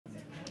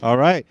All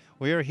right.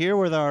 We are here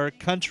with our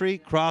country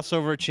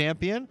crossover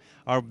champion,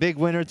 our big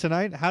winner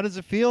tonight. How does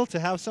it feel to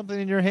have something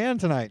in your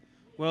hand tonight?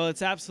 Well,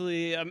 it's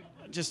absolutely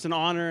just an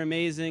honor,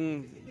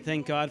 amazing.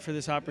 Thank God for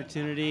this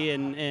opportunity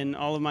and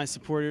all of my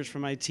supporters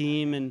from my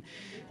team and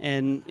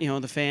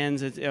the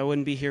fans. I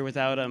wouldn't be here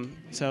without them.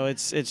 So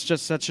it's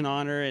just such an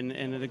honor and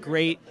a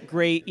great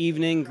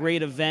evening,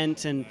 great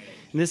event, and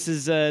this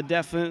is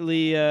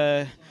definitely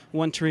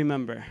one to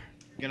remember.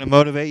 Going to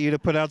motivate you to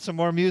put out some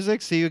more music.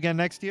 See you again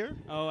next year.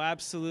 Oh,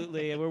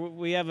 absolutely.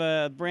 We have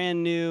a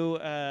brand new,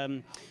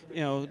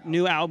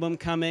 new album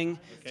coming.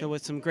 Okay. So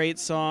with some great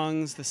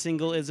songs, the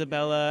single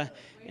Isabella,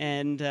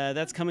 and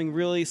that's coming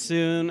really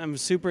soon. I'm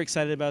super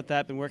excited about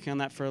that. Been working on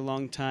that for a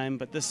long time.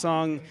 But this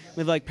song,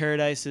 Live Like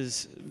Paradise,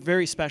 is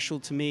very special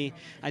to me.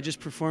 I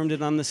just performed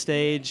it on the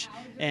stage,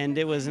 and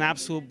it was an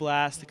absolute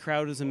blast. The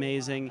crowd was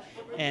amazing.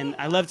 And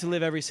I love to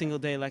live every single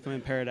day like I'm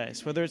in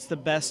paradise, whether it's the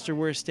best or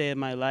worst day of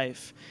my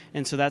life.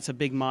 And so that's a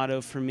big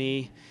motto for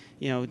me,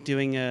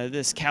 doing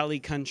this Cali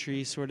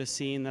country sort of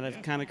scene that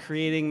I've kind of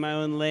creating my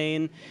own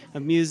lane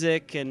of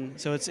music. And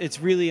so it's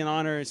really an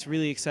honor. It's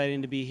really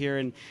exciting to be here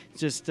and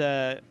just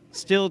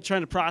still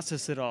trying to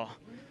process it all.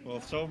 Well,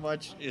 so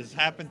much has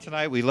happened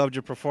tonight. We loved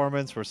your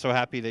performance. We're so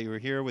happy that you were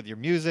here with your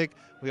music.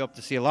 We hope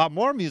to see a lot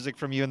more music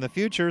from you in the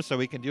future so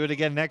we can do it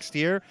again next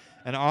year.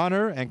 An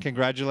honor and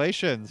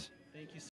congratulations.